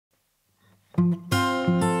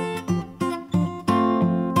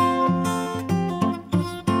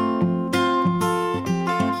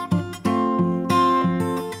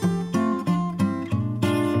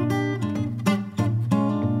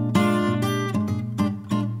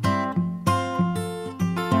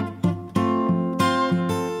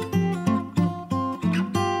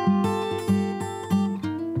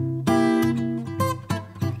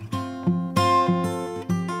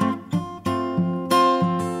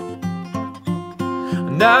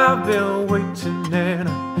And I've been waiting and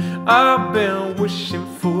I've been wishing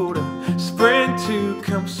for the spring to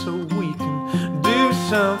come so we can do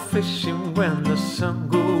some fishing when the sun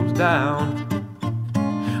goes down.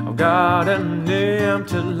 I've got an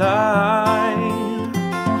empty line,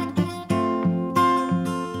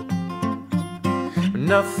 but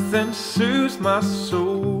nothing soothes my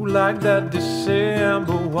soul like that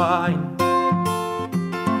December wine.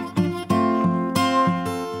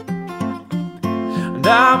 And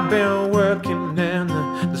I've been working and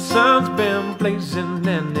the sun's been blazing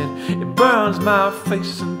and it burns my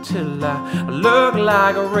face until I look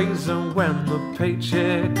like a raisin when the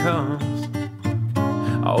paycheck comes.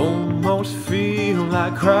 I almost feel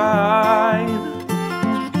like crying,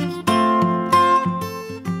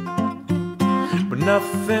 but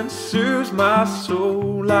nothing soothes my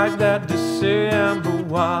soul like that December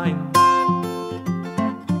wine.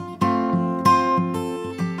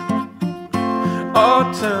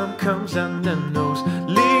 Autumn comes and then those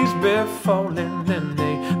leaves be falling and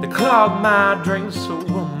they clog my drain, so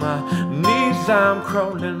on my knees I'm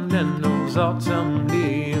crawling in those autumn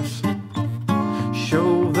leaves.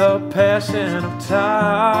 Show the passing of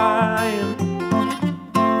time,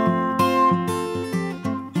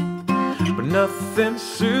 but nothing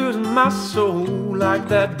soothes my soul like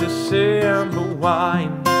that December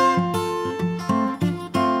wine.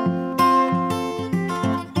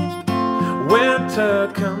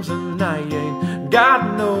 Winter comes and I ain't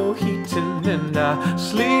got no heating and I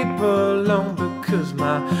sleep alone because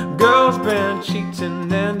my girl's been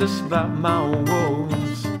cheating, and despite my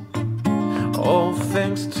woes all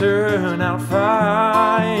things turn out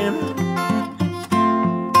fine,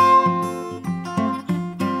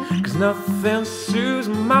 'cause nothing soothes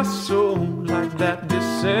my soul like that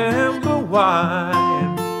December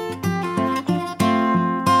wine.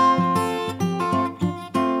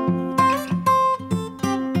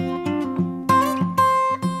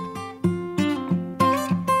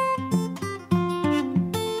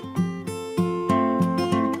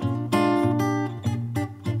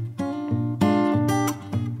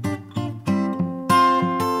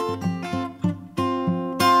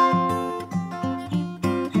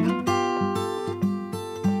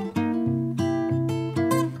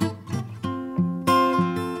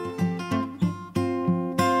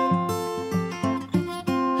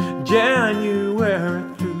 January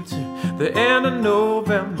through to the end of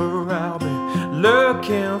November, I'll be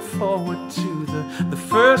looking forward to the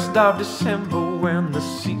 1st of December when the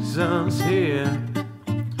season's here.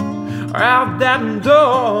 Out that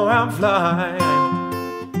door I'm flying,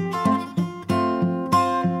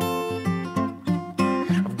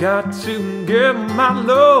 I've got to get my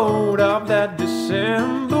load of that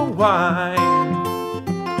December wine.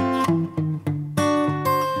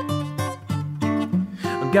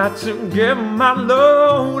 Got to get my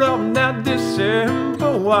load of that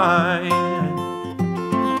December wine.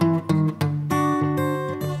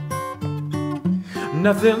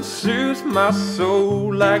 Nothing soothes my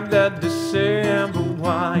soul like that December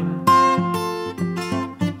wine.